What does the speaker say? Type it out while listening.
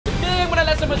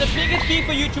let some of the biggest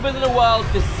FIFA YouTubers in the world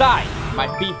decide my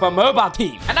FIFA Mobile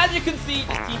team. And as you can see,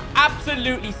 this team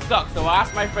absolutely sucks. So I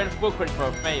asked my friend futcrunch for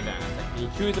a favor. I said, can you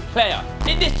choose a player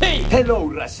in this team? Hello,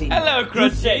 Racine. Hello, Crunchy. You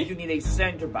said you need a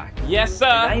center back. Yes, sir.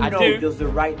 And I do. know there's the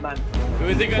right man. Who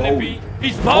is it going to be?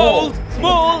 He's bold,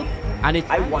 small, and it's...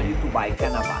 I want you to buy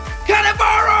Cannavaro.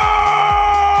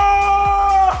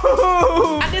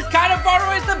 And this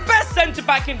Cannavaro is the best centre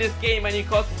back in this game, and he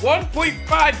costs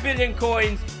 1.5 billion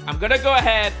coins. I'm gonna go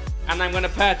ahead and I'm gonna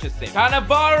purchase him.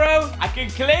 Cannavaro, I can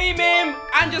claim him,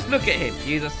 and just look at him.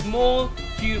 He's a small,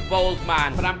 cute, bold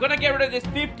man. But I'm gonna get rid of this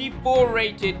 54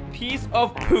 rated piece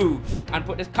of poo and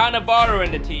put this Cannavaro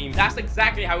in the team. That's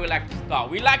exactly how we like to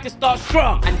start. We like to start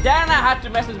strong. And then I had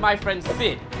to message my friend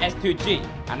Sid, S2G,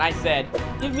 and I said,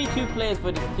 give me 2 players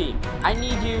for this team. I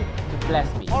need you to bless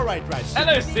me. All right, Raj.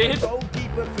 Hello, Sid.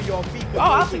 Goalkeeper for your FIFA. Oh,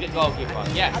 I'll take a goalkeeper.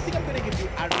 Yes. I think I'm gonna give you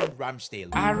Aaron Ramsdale.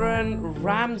 Aaron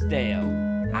Ramsdale.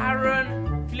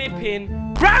 Aaron flipping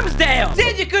Ramsdale!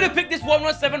 Sid, you could have picked this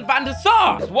 117 Van der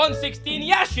Sar, this 116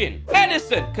 Yashin,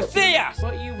 Edison, Casillas.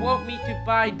 But you want me to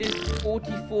buy this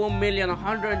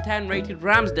 44,110 rated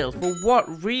Ramsdale. For what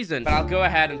reason? But I'll go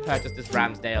ahead and purchase this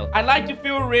Ramsdale. I'd like to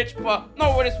feel rich, but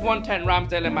not with this 110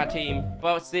 Ramsdale in my team.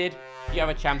 But Sid, you have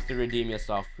a chance to redeem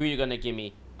yourself. Who are you gonna give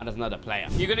me? And there's another player.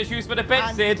 You're gonna choose for the bench,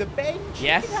 And Sid? the bench?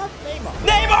 Yes. You have Neymar.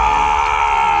 Neymar!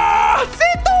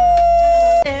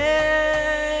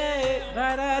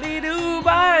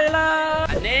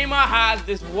 And Neymar has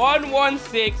this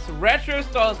 116 retro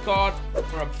stars card for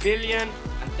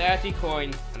 1,030,000,000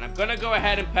 coins. And I'm gonna go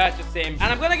ahead and purchase him.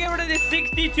 And I'm gonna get rid of this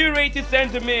 62 rated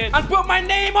center mid and put my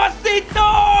name on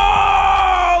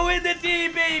Cito with the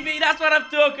team, baby. That's what I'm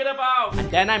talking about. And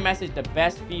then I messaged the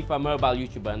best FIFA mobile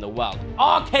YouTuber in the world,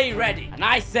 RK Ready. And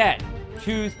I said,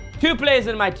 choose 2 players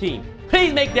in my team.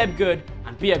 Please make them good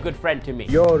and be a good friend to me.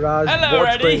 Yo, Raz, hello,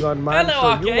 what's Ready? going on, man?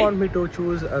 Hello, so you want me to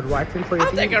choose a right wing for your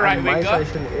I'll team? take a right and winger. my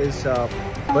suggestion is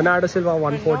Ronaldo Silva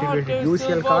 140 rated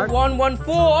UCL card.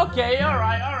 114. Okay, all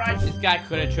right. This guy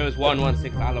could have chose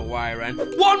 116 Alawiran.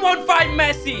 115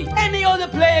 Messi. Any other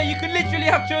player you could literally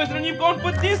have chosen, and you've gone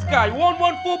for this guy.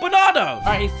 114 Bernardo. All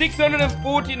right, he's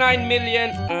 649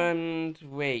 million. And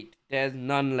wait, there's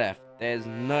none left. There's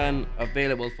none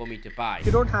available for me to buy. If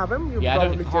you don't have him, you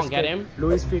probably can't just get him.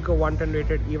 Luis Figo 110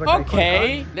 rated even.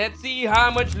 Okay, let's see how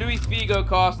much Luis Figo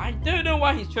costs. I don't know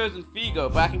why he's chosen Figo,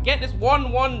 but I can get this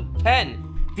 110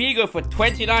 Figo for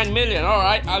 29 million. All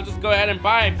right, I'll just go ahead and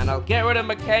buy him. And I'll get rid of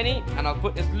McKennie, and I'll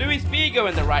put this Luis Figo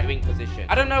in the right wing position.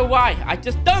 I don't know why. I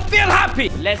just don't feel happy.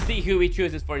 Let's see who he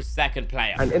chooses for his second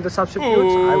player. And in the substitutes,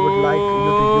 I would like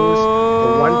you to use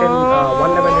the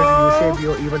 111 rated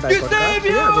Eusebio even Eusebio! So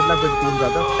yeah, good luck with the team,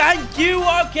 brother. Thank you,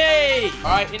 okay.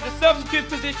 All right, in the substitute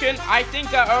position, I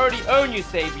think I already own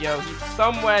Eusebio. He's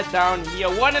somewhere down here.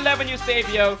 111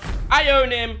 Eusebio. I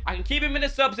own him. I can keep him in the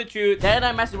substitute. Then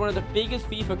I messaged one of the biggest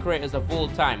FIFA creators of all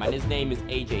time, and his name is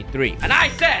AJ3. And I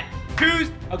said, choose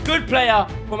a good player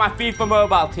for my FIFA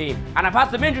mobile team. And I've had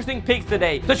some interesting picks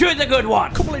today, so choose a good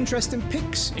one. Couple interesting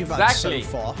picks you've had so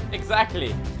far.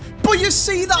 Exactly. But you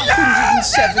see that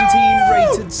 117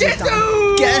 rated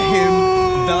Zidane? Get him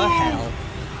the hell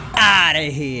out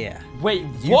of here. Wait,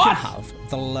 you what? You can have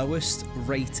the lowest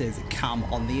rated cam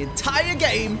on the entire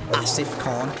game, Asif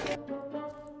Khan.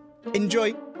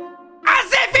 Enjoy.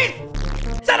 Asif it!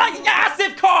 Said I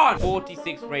Asif Khan!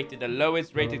 46 rated, the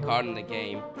lowest rated card in the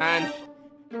game. And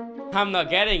I'm not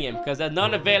getting him because there's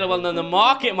none available on the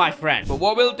market, my friend. But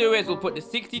what we'll do is we'll put the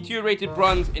 62 rated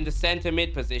bronze in the center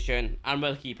mid position and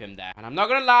we'll keep him there. And I'm not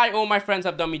gonna lie, all my friends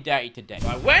have done me dirty today. So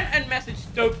I went and messaged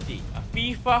Stopty, a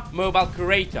FIFA mobile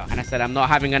creator, and I said, I'm not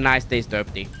having a nice day,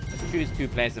 Stopty. Let's choose 2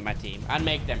 players in my team and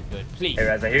make them good, please. Hey,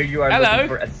 Raz, I hear you are looking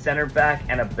for a center back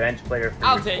and a bench player for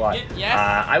your squad. I'll take it, yes.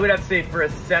 I would have to say for a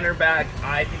center back,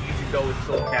 I think you should go with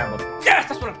Sol Campbell. Yes,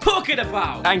 that's what I'm talking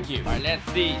about. Thank you. All right, let's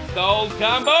see. Sol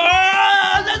Campbell.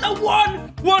 Oh, there's a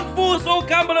 114 Sol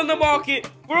Campbell on the market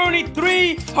for only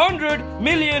 300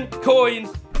 million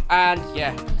coins. And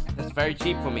yeah, that's very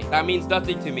cheap for me. That means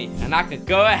nothing to me. And I could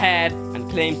go ahead and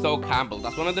claim Sol Campbell.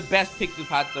 That's one of the best picks we've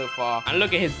had so far. And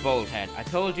look at his bold head. I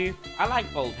told you, I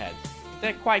like bold heads.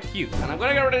 They're quite cute. And I'm going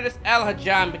to get rid of this El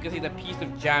Hajam because he's a piece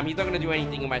of jam. He's not going to do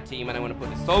anything in my team. And I want to put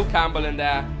the Sol Campbell in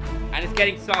there. And it's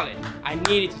getting solid. I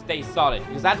need it to stay solid.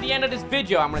 Because at the end of this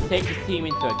video, I'm going to take this team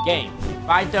into a game. If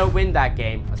I don't win that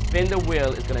game, a spin the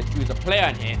wheel is going to choose a player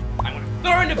in here. I'm going to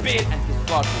throw in the bin and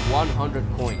discard for 100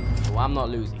 coins. So I'm not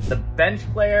losing. The bench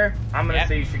player, I'm going to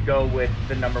say you should go with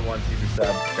the #1 Caesar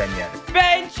sub, Ben Yedder.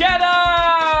 Ben Cheddar!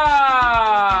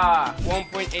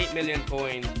 1.8 million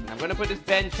coins. I'm going to put this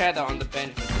Ben Cheddar on the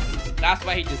bench. That's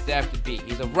why he deserves to be.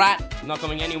 He's a rat. He's not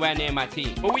coming anywhere near my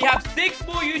team. But we have 6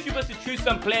 more YouTubers to choose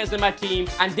some players in my team,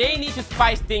 and they need to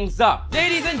spice things up.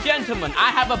 Ladies and gentlemen, I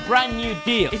have a brand new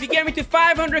deal. If you get me to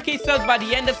 500k subs by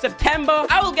the end of September,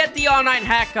 I will get the R9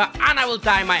 haircut, and I will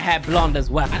dye my hair blonde as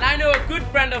well. And I know a good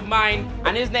friend of mine,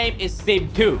 and his name is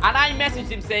Sim2. And I messaged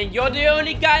him saying, you're the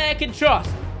only guy I can trust.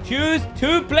 Choose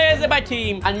 2 players in my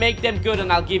team and make them good,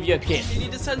 and I'll give you a kiss. You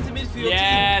need a centre mid for your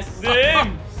yes, team.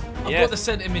 Sim. I've got the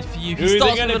centre mid for you. He Who's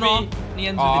starts it with an gonna R be? and he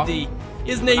ends with a D.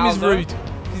 His name is Ronaldo. Rude.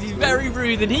 Because he's very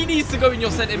rude, and he needs to go in your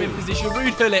centre mid position.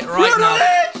 Rude Hullet right now.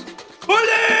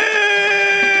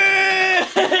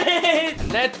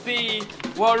 Let's see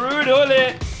what Rude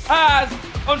Hullet has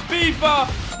on FIFA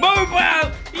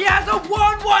Mobile. He has a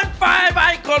 115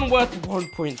 icon worth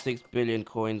 1.6 billion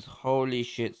coins. Holy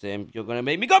shit, Sim. You're gonna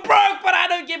make me go broke, but I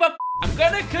don't give a f. I'm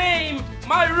gonna claim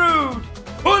my Rude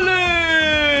Hullet.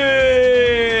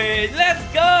 Let's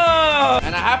go.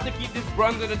 And I have to keep this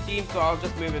bronze on the team, so I'll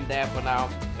just move him there for now.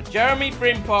 But Jeremy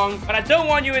Frimpong, but I don't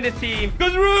want you in the team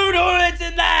because Rude Hullet's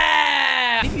in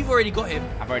there. If you've already got him,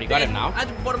 I've already got him now. And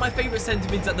one of my favourite centre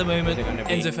mids at the moment, Who's it gonna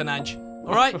be? Enzo Fernandes.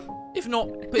 All right? If not,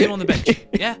 put him on the bench.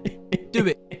 Yeah? Do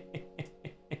it.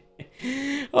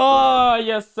 Oh,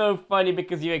 you're so funny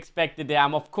because you expected it.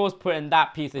 I'm of course putting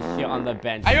that piece of shit on the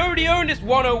bench. I already own this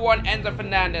 101 Enzo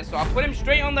Fernandez, so I'll put him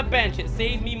straight on the bench. It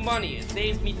saves me money, it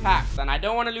saves me tax, and I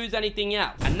don't want to lose anything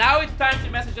else. And now it's time to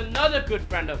message another good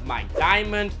friend of mine,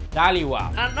 Diamond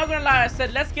Daliwa. And I'm not gonna lie, I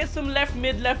said let's get some left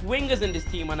mid, left wingers in this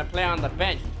team and a player on the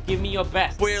bench. Give me your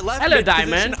best. For your left Hello, mid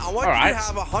Diamond. position, I want you to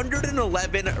have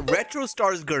 111 Retro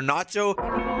Stars Garnacho.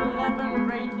 111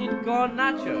 rated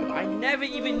Garnacho. I never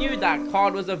even knew that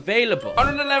card was available.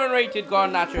 111 rated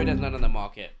Garnacho. There's none on the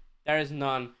market. There is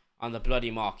none on the bloody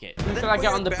market. Who should I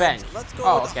get on the bench? Let's go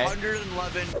Oh, with okay.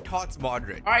 111 Tots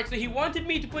Modric. Alright, so he wanted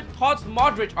me to put Tots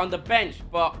Modric on the bench,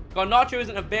 but Garnacho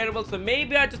isn't available, so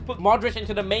maybe I just put Modric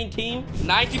into the main team.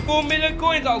 94 million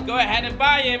coins, I'll go ahead and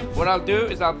buy him. What I'll do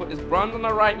is I'll put this bronze on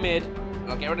the right mid, and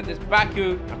I'll get rid of this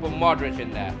Baku and put Modric in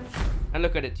there. And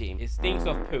look at the team. It stinks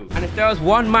of poo. And if there was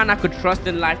one man I could trust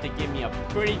in life to give me a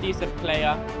pretty decent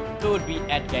player, it would be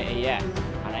Edgar AS.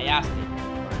 And I asked him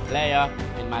for a player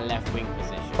in my left wing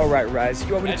position. Alright, Raz,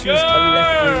 you want me to choose a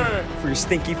left wing for your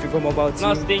stinky FIFA Mobile team?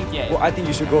 Not stinky yet. Well, I think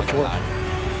you should go for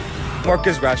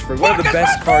Marcus Rashford, one of the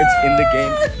best cards in the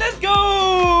game. Let's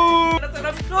go! That's what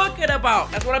I'm talking about.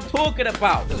 That's what I'm talking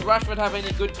about. Does Rashford have any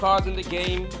good cards in the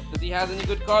game? Does he have any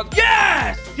good cards?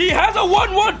 Yes! He has a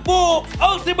 114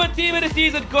 Ultimate Team of the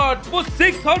Season card for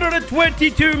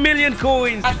 622 million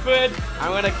coins. Rashford,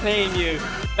 I'm gonna claim you.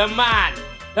 The man,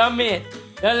 the myth,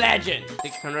 the legend.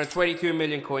 622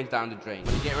 million coins down the drain.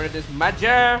 Get rid of this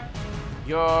Major.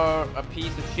 You're a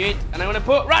piece of shit. And I'm going to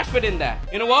put Rashford in there.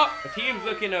 You know what? The team's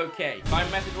looking okay. I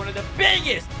messaged one of the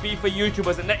biggest FIFA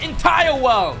YouTubers in the entire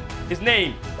world. His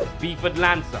name is FIFA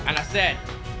Lancer. And I said,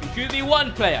 you can choose me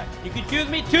 1 player. You can choose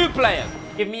me 2 players.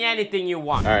 Give me anything you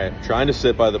want. All right, trying to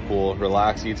sit by the pool,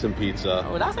 relax, eat some pizza.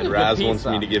 Oh, that's a and good Raz pizza. wants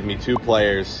me to give me 2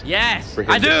 players. Yes, for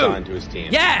him I do. to sign to his team.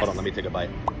 Yes. Hold on, let me take a bite.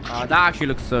 Oh, that actually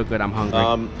looks so good. I'm hungry.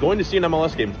 Going to see an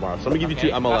MLS game tomorrow, so I'm gonna give you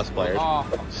 2 MLS players. Oh,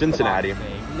 Cincinnati.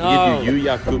 no. Give you Yu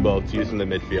Yakubo to use in the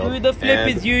midfield. Who the flip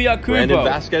and is Yu Yakubo? Brandon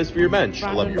Vasquez for your bench.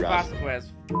 I love you, Brandon Raz.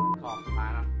 Vasquez. Off,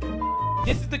 man.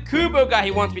 This is the Kubo guy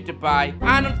he wants me to buy.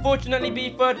 And unfortunately,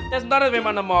 Beeford, there's none of him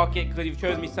on the market because you've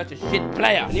chosen me such a shit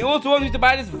player. And he also wants me to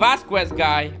buy this Vasquez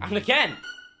guy. And again,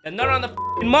 they're not on the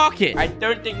market. I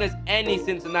don't think there's any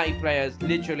Cincinnati players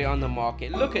literally on the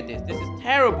market. Look at this. This is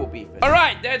terrible, Beeford. All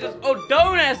right, there's this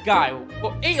O'Dones guy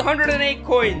for 808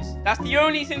 coins. That's the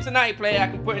only Cincinnati player I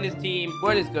can put in his team.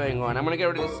 What is going on? I'm going to get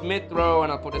rid of the Smith Rowe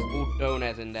and I'll put this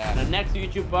O'Dones in there. And the next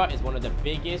YouTuber is one of the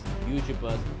biggest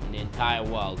YouTubers in the entire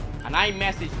world. And I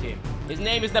messaged him. His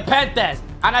name is Nepenthes.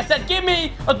 And I said, give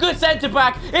me a good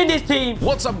centre-back in this team.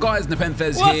 What's up, guys?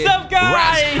 Nepenthes here. What's up, guys?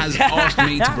 Raz has asked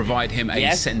me to provide him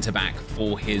a centre-back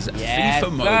for his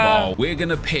FIFA Mobile. We're going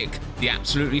to pick the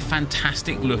absolutely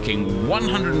fantastic-looking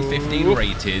 115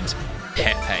 rated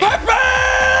Pepe.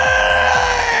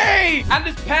 And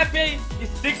this Pepe is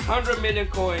 600 million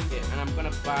coins, and I'm gonna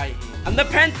buy him. And the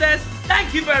Nepenthes,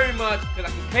 thank you very much,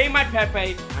 because I can pay my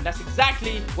Pepe, and that's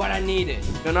exactly what I needed.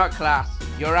 You're not class.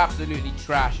 You're absolutely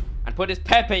trash. And put this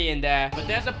Pepe in there. But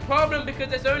there's a problem because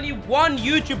there's only 1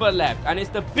 YouTuber left, and it's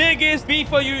the biggest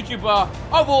FIFA YouTuber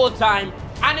of all time,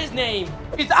 and his name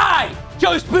is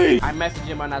ishowspeed. I messaged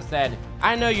him and I said,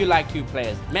 I know you like 2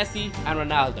 players, Messi and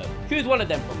Ronaldo. Choose one of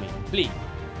them for me, please.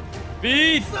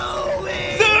 Speed!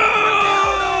 Ronaldo!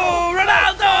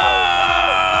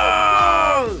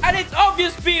 And it's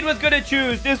obvious Speed was gonna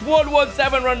choose this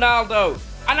 117 Ronaldo.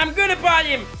 And I'm gonna buy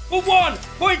him for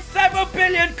 1.7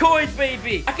 billion coins,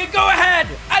 baby. I can go ahead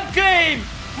and claim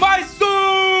my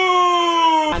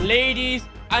soul. And ladies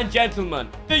and gentlemen,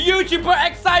 the YouTuber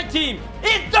Excite team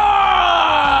is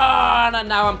done! And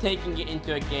now I'm taking it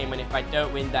into a game, and if I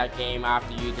don't win that game, I have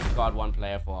to use this God one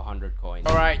player for 100 coins.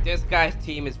 Alright, this guy's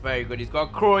team is very good. He's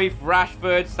got Cruyff,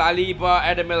 Rashford, Saliba,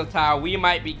 Eder Militao. We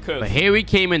might be cooked. But here we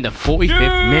came in the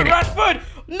 45th minute. Rashford!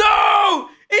 No!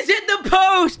 It's hit the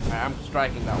post! Right, I'm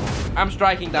striking that one. I'm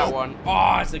striking that one.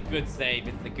 Oh, it's a good save.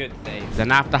 It's a good save. Then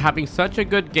after having such a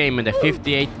good game in the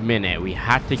 58th minute, we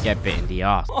had to get bit in the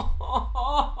arse. For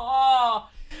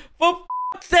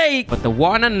f***'s sake! But the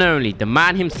one and only, the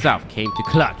man himself, came to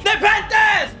clutch. The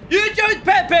Panthers! You chose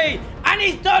Pepe! And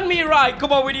he's done me right!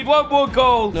 Come on, we need one more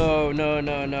goal. No.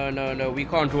 We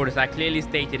can't draw this. I clearly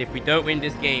stated if we don't win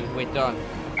this game, we're done.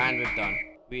 And we're done.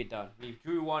 We're done. We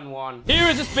drew 1-1. Here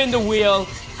is a spin the wheel.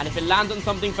 And if it lands on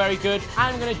something very good,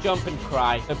 I'm going to jump and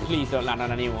cry. So please don't land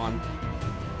on anyone.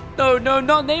 No,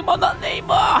 not Neymar, not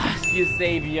Neymar.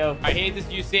 Eusebio. I hate this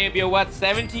Eusebio worth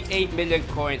 78 million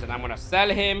coins. And I'm going to sell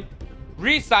him,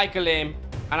 recycle him.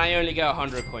 And I only get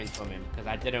 100 coins from him because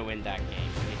I didn't win that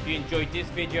game. And if you enjoyed this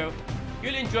video,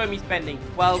 you'll enjoy me spending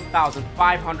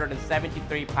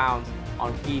 £12,573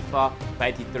 on FIFA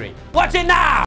 23. Watch it now!